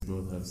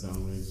have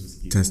sound waves.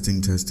 Just keep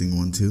Testing,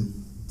 1, 2.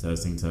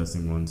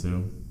 Testing, 1,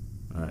 2.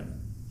 All right.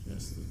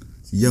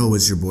 Yo,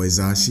 it's your boy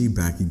Zashi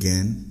back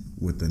again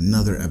with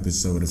another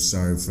episode of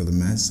Sorry for the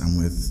Mess. I'm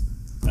with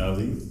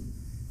Ellie.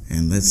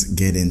 And let's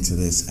get into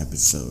this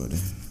episode.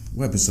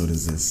 What episode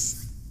is this?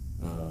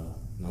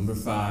 Number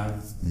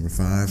 5. Number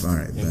 5? All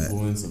right.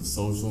 Influence of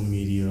social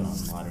media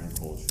on modern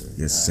culture.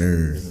 Yes,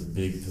 sir. It's a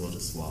big pill to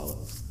swallow.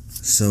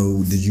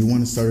 So, did you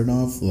want to start it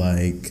off?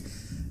 Like,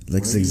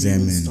 let's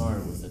examine. Where do you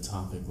start with a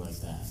topic like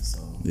that? So.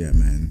 Yeah,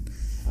 man.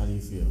 How do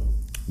you feel?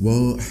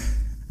 Well,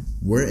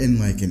 we're in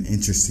like an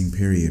interesting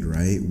period,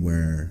 right?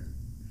 Where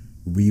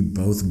we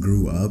both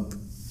grew up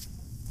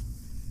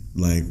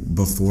like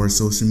before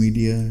social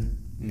media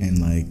and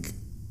like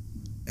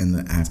in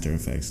the after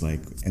effects, like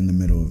in the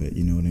middle of it,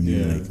 you know what I mean?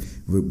 Yeah. Like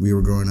we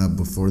were growing up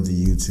before the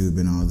YouTube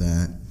and all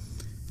that,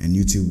 and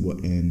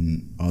YouTube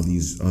and all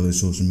these other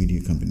social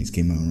media companies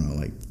came out around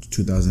like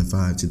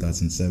 2005,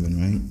 2007,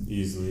 right?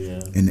 Easily,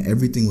 yeah. And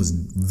everything was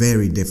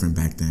very different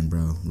back then,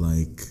 bro.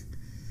 Like,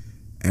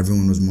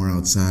 everyone was more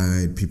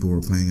outside. People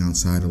were playing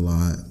outside a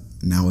lot.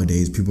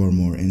 Nowadays, people are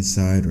more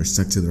inside or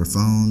stuck to their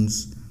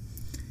phones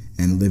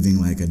and living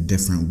like a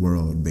different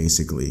world,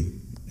 basically,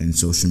 in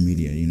social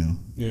media, you know?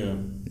 Yeah.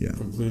 Yeah.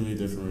 Completely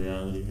different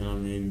reality. And I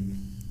mean,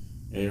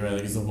 yeah, you're right.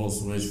 Like, it's a whole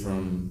switch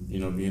from,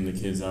 being the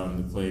kids out in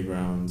the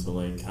playground to,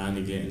 like, kind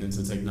of getting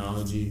into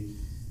technology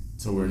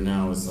to where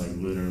now it's, like,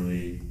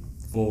 literally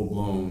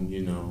full-blown,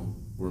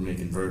 we're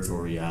making virtual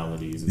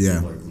realities and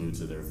people are glued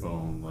to their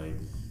phone, like,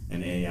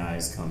 and AI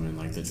is coming.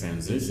 Like, the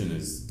transition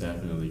is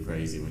definitely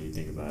crazy when you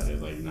think about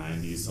it. Like,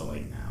 90s to,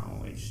 like, now.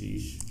 Like,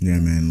 sheesh. Yeah,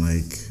 man.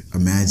 Like,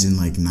 imagine,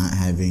 like, not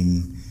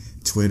having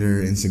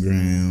Twitter,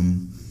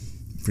 Instagram,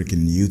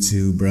 freaking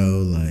YouTube, bro.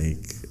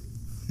 Like,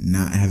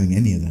 not having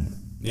any of that.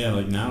 Yeah,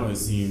 like, now it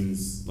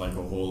seems like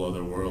a whole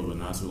other world, but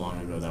not too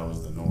long ago, that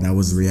was the norm. That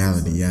was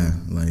reality, yeah.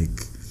 Like,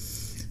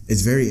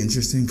 it's very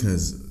interesting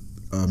because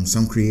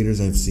some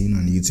creators I've seen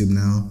on YouTube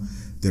now,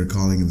 they're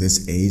calling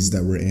this age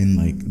that we're in,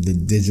 like, the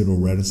digital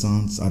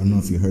renaissance. I don't know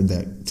if you heard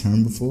that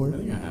term before. I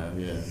think I have,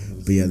 yeah.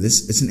 But yeah,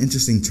 it's an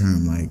interesting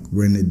term. Like,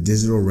 we're in a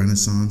digital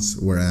renaissance,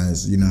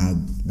 whereas, you know how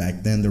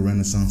back then the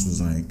renaissance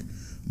was, like,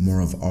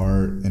 more of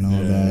art and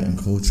all that and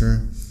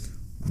culture.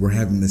 We're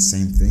having the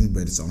same thing,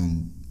 but it's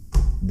on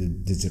the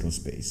digital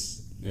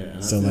space. Yeah.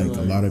 And so, like,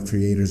 a lot of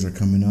creators are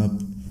coming up.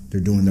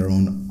 They're doing their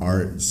own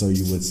art, so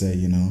you would say,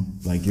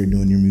 like, you're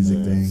doing your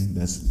music thing.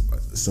 That's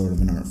sort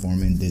of an art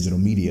form in digital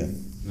media.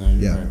 No,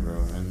 you're right,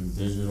 bro. And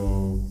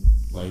digital,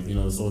 like,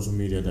 social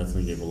media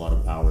definitely gave a lot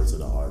of power to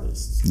the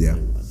artists. Yeah.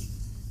 Pretty much.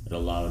 It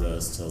allowed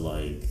us to,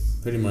 like,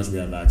 pretty much we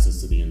have access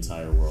to the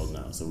entire world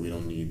now. So we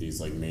don't need these,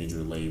 like,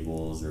 major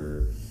labels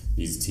or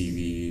these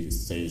TV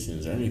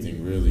stations or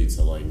anything really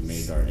to, like,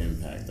 make our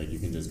impact. Like, you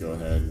can just go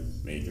ahead,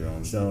 make your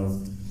own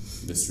show,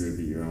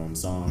 distribute your own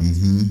songs.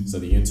 Mm-hmm. So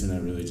the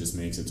internet really just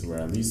makes it to where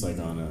at least, like,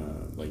 on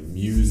a, like,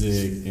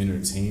 music,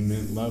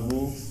 entertainment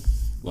level,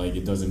 like,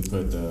 it doesn't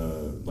put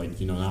the, like,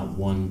 not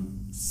one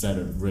set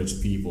of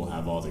rich people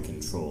have all the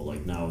control.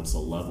 Like, now it's a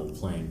level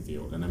playing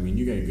field. And, I mean,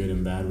 you get good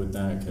and bad with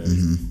that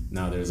because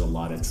now there's a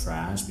lot of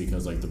trash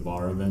because, like, the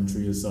bar of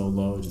entry is so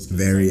low. Just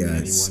very,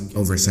 it's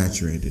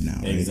oversaturated now.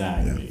 Right?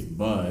 Exactly. Yeah.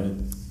 But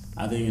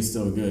I think it's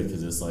still good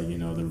because it's like,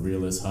 the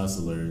realest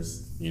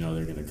hustlers, they're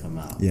going to come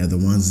out. Yeah, the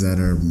ones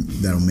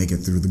that'll make it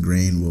through the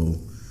grain will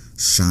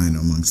shine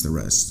amongst the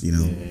rest, Yeah.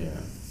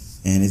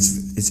 And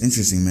it's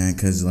interesting, man,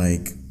 because,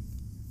 like,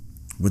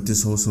 with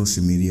this whole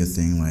social media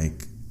thing,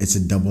 like, it's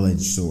a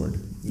double-edged sword.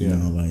 You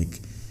know,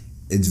 like,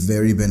 it's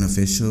very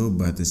beneficial,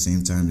 but at the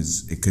same time,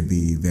 it could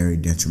be very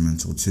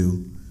detrimental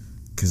too.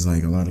 Because,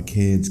 like, a lot of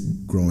kids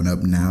growing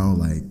up now,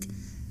 like,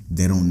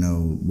 they don't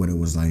know what it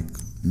was like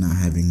not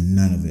having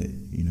none of it.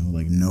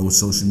 Like, no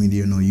social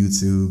media, no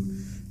YouTube,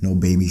 no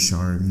Baby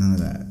Shark, none of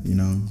that.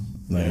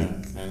 Like,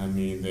 yeah, and I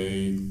mean,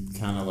 they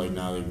kind of, like,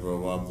 now they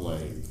grow up,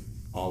 like,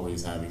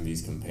 always having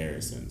these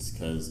comparisons.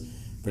 Because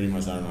pretty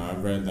much, I don't know,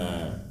 I've read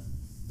that.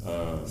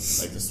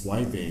 Like, the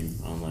swiping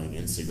on, like,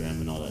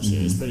 Instagram and all that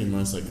shit is pretty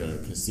much like a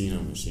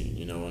casino machine.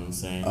 You know what I'm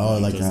saying? Oh,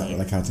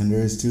 like how Tinder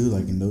is too,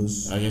 like in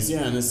those. I guess,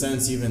 yeah. In a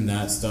sense, even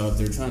that stuff,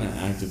 they're trying to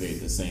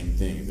activate the same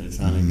thing. They're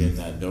trying to get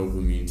that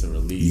dopamine to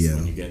release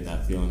when you get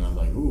that feeling of,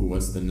 like, ooh,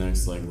 what's the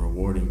next, like,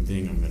 rewarding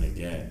thing I'm gonna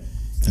get?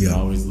 And they're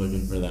always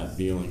looking for that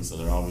feeling, so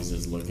they're always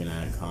just looking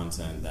at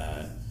content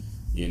that,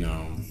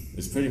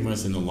 it's pretty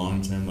much in the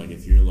long term. Like,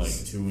 if you're, like,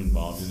 too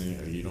involved in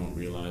it or you don't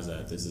realize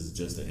that this is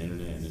just the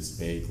internet and it's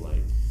fake,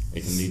 like,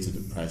 it can lead to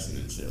depression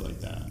and shit like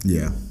that.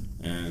 Yeah.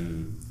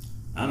 And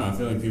I don't know, I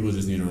feel like people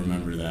just need to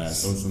remember that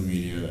social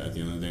media, at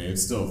the end of the day,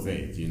 it's still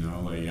fake,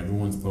 Like,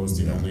 everyone's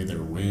posting only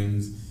their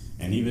wins.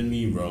 And even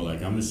me, bro, like,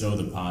 I'm going to show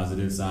the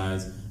positive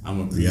sides. I'm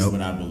gonna preach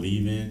what I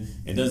believe in.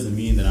 It doesn't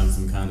mean that I'm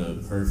some kind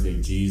of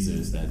perfect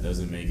Jesus that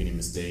doesn't make any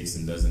mistakes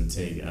and doesn't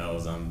take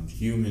L's. I'm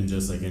human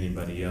just like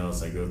anybody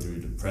else. I go through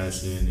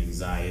depression,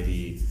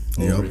 anxiety,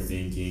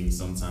 overthinking.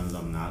 Sometimes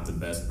I'm not the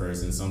best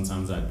person.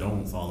 Sometimes I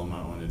don't follow my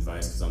own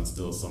advice because I'm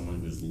still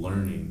someone who's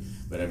learning.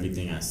 But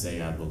everything I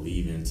say, I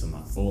believe in to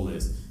my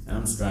fullest, and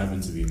I'm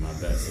striving to be my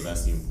best. So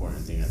that's the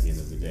important thing at the end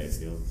of the day, I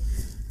feel.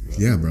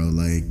 Yeah, bro.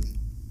 Like,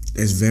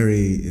 it's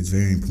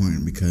very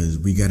important because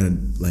we gotta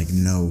like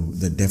know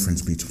the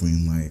difference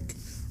between like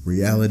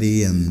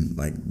reality and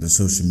like the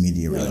social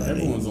media reality. Like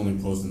everyone's only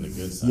posting the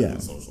good side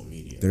on social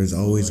media. There's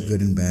always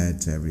good and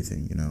bad to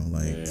everything, you know.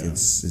 Like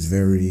it's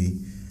very,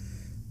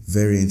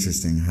 very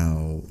interesting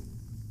how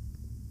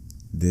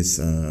this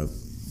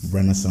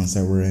renaissance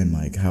that we're in,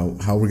 like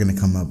how we're gonna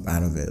come up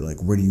out of it. Like,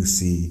 where do you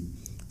see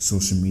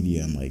social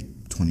media in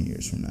like 20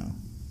 years from now?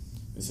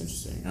 It's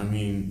interesting. I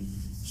mean,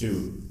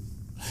 shoot.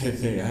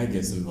 If AI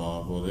gets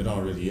involved, well, it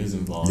already is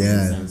involved in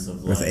the sense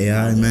of like with AI,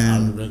 how the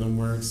man. algorithm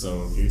works.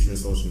 So future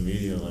social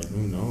media, like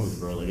who knows,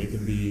 bro? Like it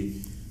could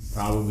be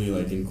probably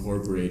like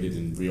incorporated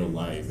in real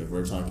life. If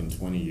we're talking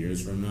 20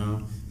 years from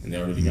now, and they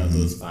already got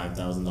those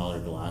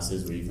 $5,000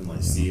 glasses where you can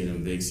like see it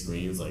in big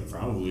screens, like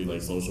probably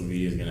like social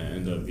media is gonna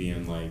end up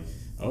being like,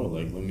 oh,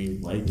 like let me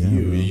like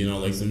you, bro. You know,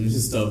 like some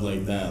stuff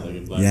like that, like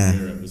a Black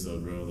Mirror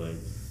episode, bro, like.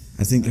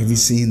 I think, have you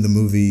seen the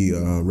movie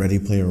Ready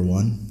Player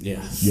One?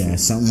 Yeah. Yeah,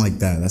 something like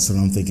that. That's what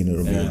I'm thinking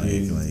it'll be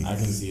dude, like. I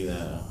can see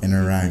that. 100%.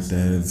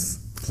 Interactive,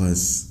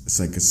 plus it's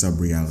like a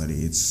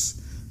sub-reality.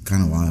 It's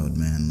kind of wild,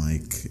 man.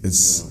 Like,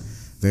 it's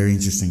very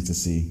interesting to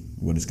see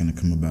what is going to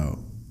come about.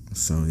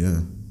 So, yeah.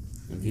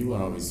 And people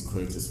are always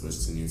quick to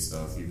switch to new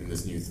stuff, even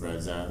this new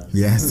Threads app.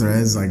 Yeah,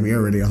 Threads. Like, we're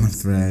already on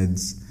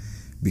Threads.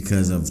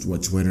 Because of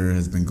what Twitter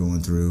has been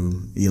going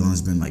through.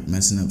 Elon's been like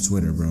messing up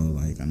Twitter, bro.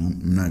 Like,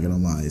 I'm not gonna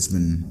lie, it's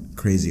been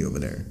crazy over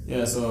there.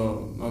 Yeah,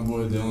 so my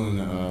boy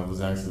Dylan was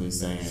actually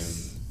saying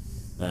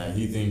that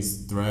he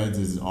thinks Threads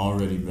is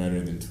already better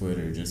than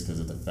Twitter just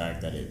because of the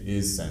fact that it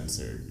is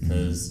censored.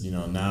 Because, you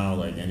know, now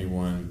like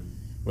anyone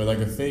with like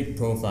a fake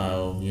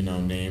profile, you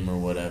know, name or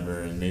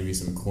whatever, and maybe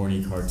some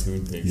corny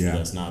cartoon picture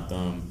that's not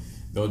them,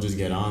 they'll just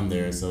get on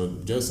there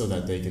just so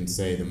that they can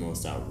say the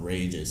most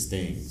outrageous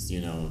things,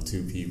 you know,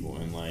 to people.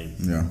 And like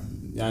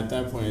at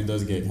that point it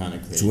does get kind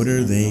of crazy.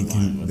 Twitter, they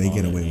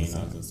get away with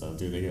it. And stuff.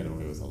 Dude, they get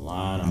away with a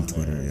lot on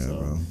Twitter, there, so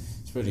bro.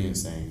 It's pretty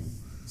insane.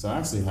 So I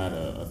actually had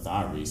a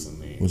thought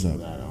recently. What's up?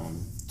 That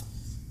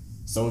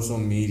social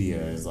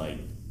media is like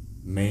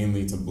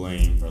mainly to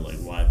blame for like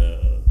why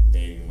the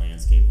dating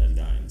landscape has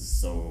gotten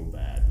so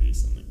bad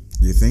recently.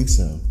 You think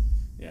so?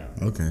 Yeah.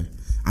 Okay.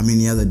 I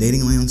mean, yeah, the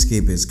dating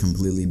landscape is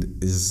completely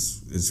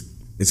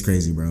it's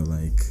crazy, bro.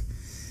 Like,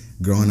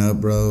 growing up,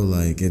 bro,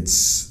 like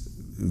it's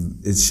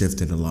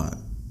shifted a lot.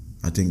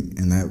 I think,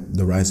 and that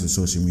the rise of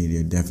social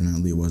media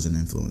definitely was an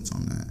influence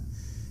on that,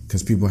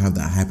 because people have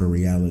that hyper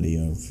reality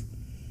of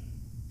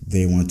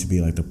they want to be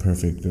like the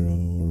perfect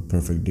girl or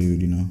perfect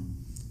dude, you know.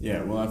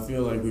 Yeah, well, I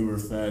feel like we were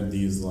fed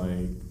these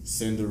like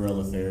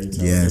Cinderella fairy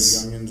tales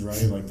as youngins,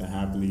 right? Like the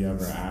happily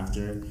ever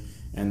after.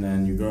 And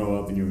then you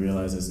grow up and you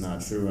realize it's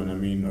not true. And I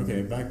mean,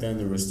 okay, back then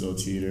there were still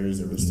cheaters,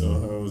 there were still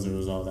hoes, there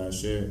was all that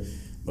shit.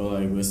 But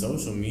like with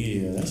social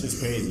media, that's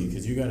just crazy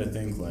because you got to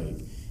think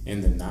like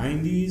in the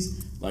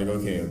 90s, like,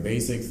 okay, a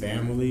basic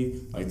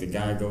family, like the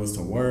guy goes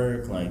to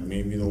work, like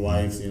maybe the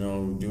wife's, you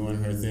know,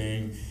 doing her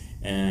thing,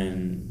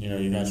 and, you know,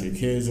 you got your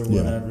kids or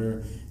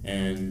whatever.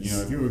 And, you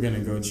know, if you were going to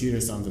go cheat or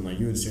something, like,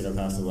 you would straight up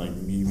have to, like,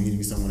 be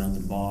meeting someone at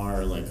the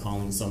bar or, like,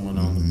 calling someone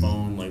on the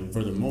phone. Like,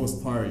 for the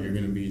most part, you're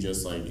going to be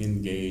just, like,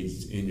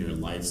 engaged in your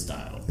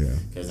lifestyle. Yeah.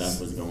 Because that's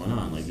what's going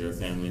on. Like, you're a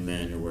family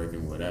man, you're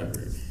working,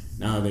 whatever.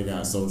 Now they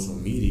got social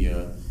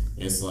media.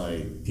 It's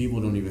like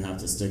people don't even have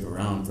to stick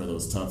around for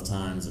those tough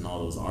times and all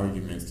those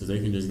arguments because they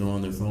can just go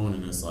on their phone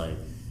and it's, like,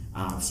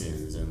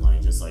 options and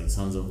like just like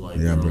tons of like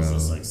girls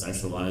just like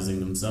sexualizing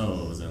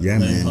themselves and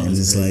man, and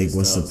it's like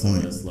what's the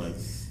point? So it's like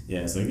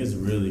so it gets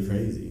really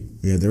crazy.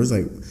 Yeah, there was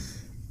like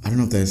I don't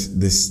know if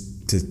this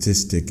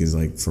statistic is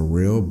like for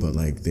real, but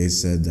like they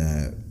said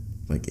that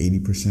like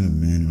 80% of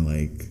men are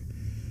like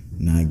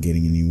not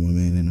getting any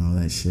women and all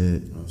that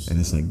shit. And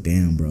it's like,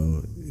 damn,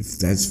 bro, if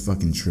that's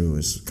fucking true,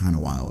 it's kind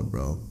of wild,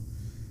 bro.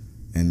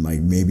 And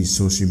like maybe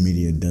social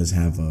media does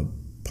have a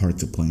part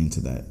to play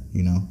into that,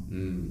 you know?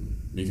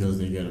 Because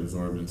they get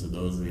absorbed into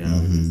those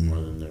realities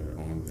more than their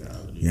own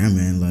realities. Yeah,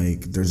 man.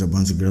 Like, there's a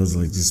bunch of girls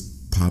like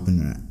just popping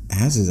their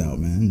asses out,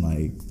 man.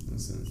 Like,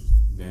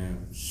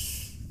 damn.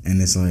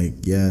 And it's like,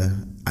 yeah,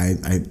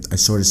 I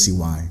sort of see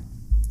why.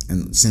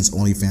 And since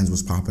OnlyFans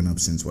was popping up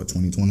since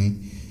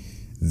 2020,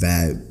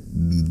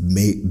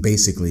 that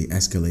basically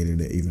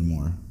escalated it even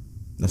more.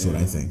 That's what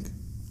I think.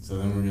 So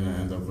then we're gonna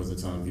end up with a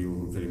ton of people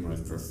who pretty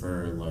much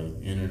prefer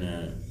like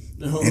internet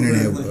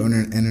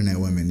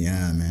women,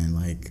 yeah, man.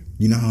 Like,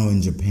 you know how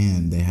in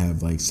Japan they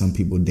have like some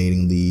people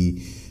dating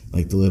the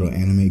little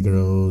anime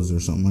girls or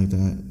something like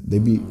that. They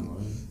be,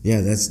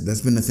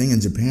 that's been a thing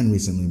in Japan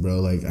recently, bro.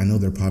 Like, I know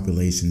their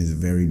population is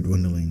very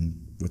dwindling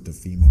with the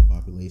female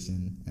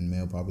population and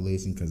male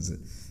population, because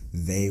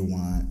they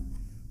want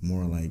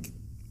more like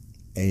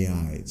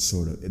AI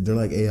sort of. They're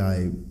like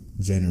AI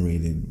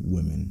generated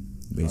women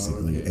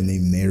basically, and they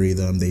marry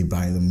them, they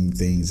buy them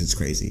things. It's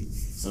crazy.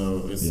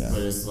 So it's but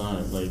it's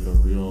not like a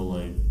real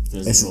like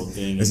physical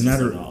thing. It's not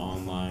like an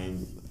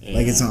online. AI.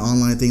 Like it's an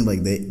online thing.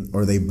 Like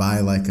they buy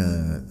like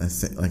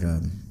it's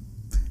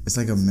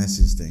like a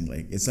message thing.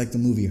 Like it's like the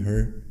movie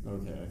Her.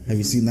 Okay. Have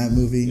you seen that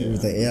movie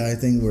with the AI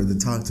thing where they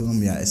talk to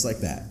them? Yeah, it's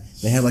like that.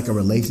 They have like a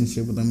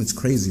relationship with them. It's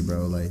crazy,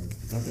 bro. Like.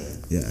 Okay.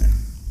 Yeah.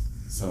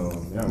 So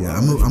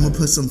I'm gonna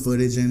put some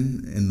footage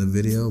in the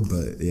video,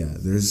 but yeah,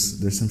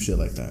 there's some shit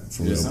like that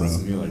for real, bro. It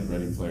sounds to me like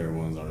Ready Player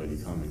One's already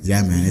coming.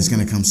 Yeah, man, it's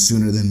gonna come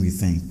sooner than we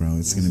think, bro.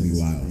 It's gonna be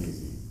wild.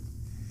 Crazy.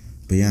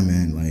 But yeah,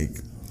 man, like,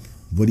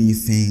 what do you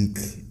think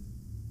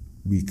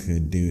we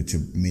could do to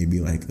maybe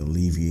like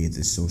alleviate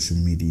this social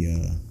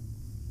media,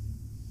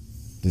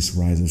 this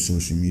rise of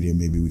social media?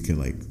 Maybe we could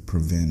like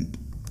prevent,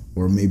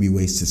 or maybe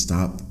ways to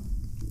stop.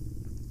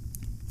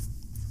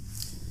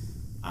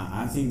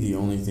 I think the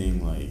only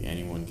thing like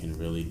anyone can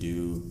really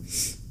do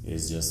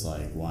is just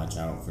like watch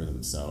out for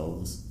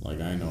themselves.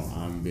 Like I know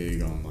I'm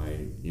big on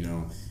like, you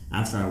know,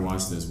 after I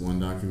watched this one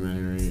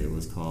documentary, it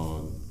was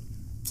called,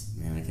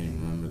 man, I can't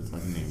even remember the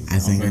fucking name. I'll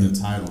put the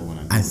title when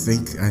I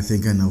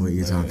think I know what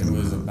you're talking about.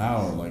 It was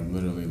about like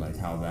literally like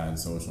how bad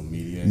social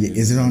media is.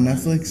 Is it on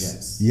Netflix?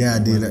 Yes. Yeah,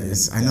 dude.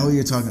 I know what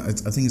you're talking.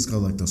 I think it's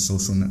called like The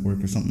Social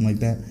Network or something like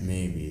that.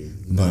 Maybe.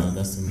 No,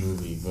 that's the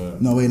movie.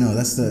 But no, wait, no,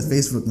 that's the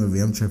Facebook movie.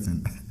 I'm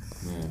tripping.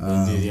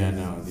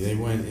 They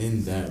went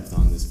in depth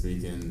on this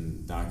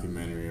freaking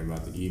documentary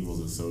about the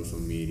evils of social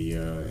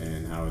media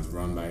and how it's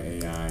run by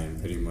AI and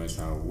pretty much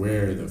how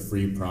we're the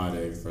free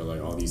product for like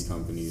all these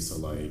companies to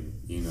like,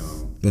 you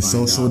know, the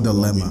social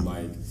dilemma.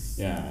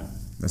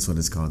 That's what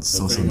it's called.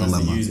 So social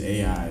dilemma. To use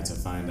AI to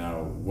find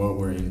out what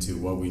we're into,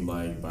 what we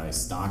like by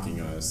stalking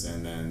us,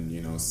 and then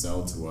you know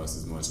sell to us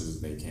as much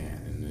as they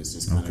can, and it's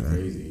just kind of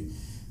crazy.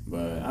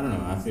 But I don't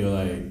know. I feel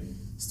like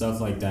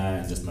stuff like that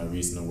and just my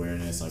recent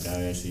awareness, like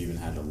I actually even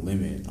had a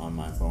limit on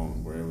my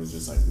phone where it was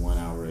just like 1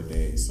 hour a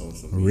day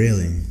social media.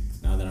 Really?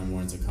 Now that I'm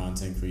more into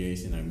content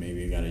creation, like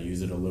maybe I gotta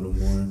use it a little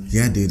more.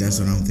 Yeah, dude, that's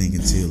what I'm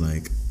thinking too.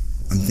 Like,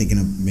 I'm thinking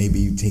of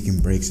maybe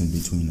taking breaks in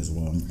between as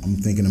well. I'm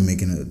thinking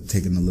of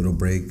taking a little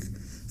break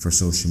for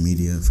social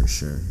media for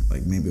sure.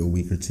 Like maybe a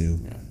week or two.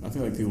 Yeah, I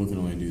feel like people can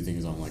only do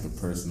things on like a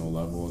personal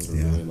level to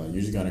really like,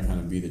 you just gotta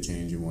kind of be the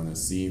change you want to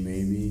see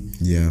maybe.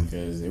 Yeah.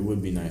 Because it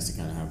would be nice to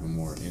kind of have a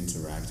more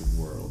interactive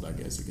world, I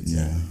guess you could say.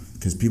 Yeah,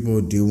 because people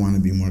do want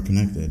to be more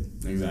connected.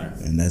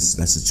 Exactly. And that's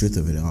the truth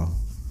of it all.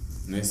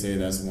 And they say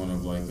that's one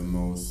of like the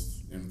most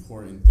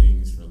important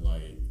things for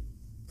like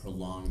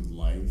prolonged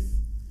life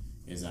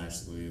is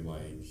actually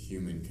like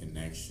human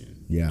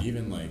connection. Yeah.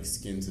 Even like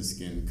skin to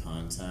skin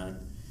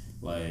contact,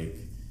 like.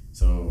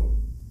 So,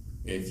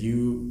 if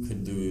you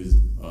could lose,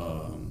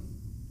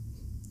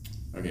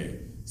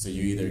 so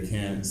you either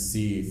can't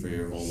see for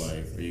your whole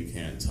life or you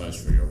can't touch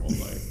for your whole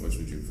life. Which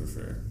would you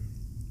prefer?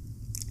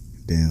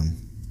 Damn.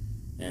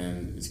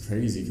 And it's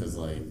crazy because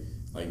like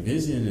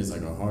vision is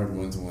like a hard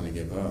one to want to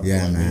give up.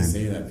 Yeah, like, man. They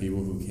say that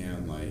people who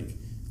can't like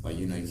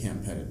you know, you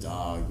can't pet a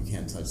dog, you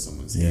can't touch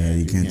someone's hand,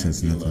 you can't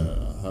touch feel nothing.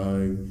 a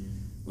hug.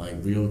 Like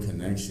real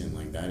connection,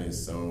 like that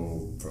is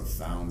so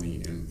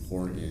profoundly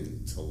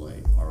important to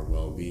like our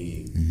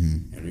well-being,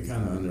 and we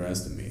kind of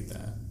underestimate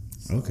that.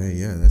 So, okay,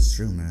 yeah, that's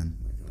true, man.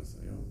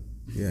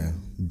 Yeah,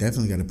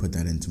 definitely got to put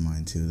that into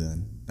mind too.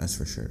 Then that's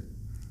for sure.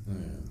 Oh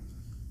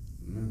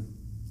yeah.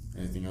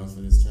 Anything else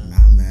for this chat?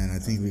 Nah, man. I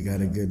think we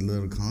got a good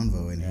little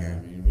convo in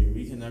here. I mean,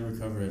 we can never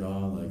cover it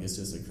all. Like it's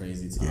just a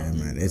crazy topic. Yeah,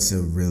 man. It's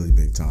a really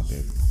big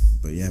topic,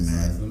 but yeah,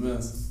 man. Sorry for the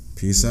mess.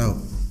 Peace out.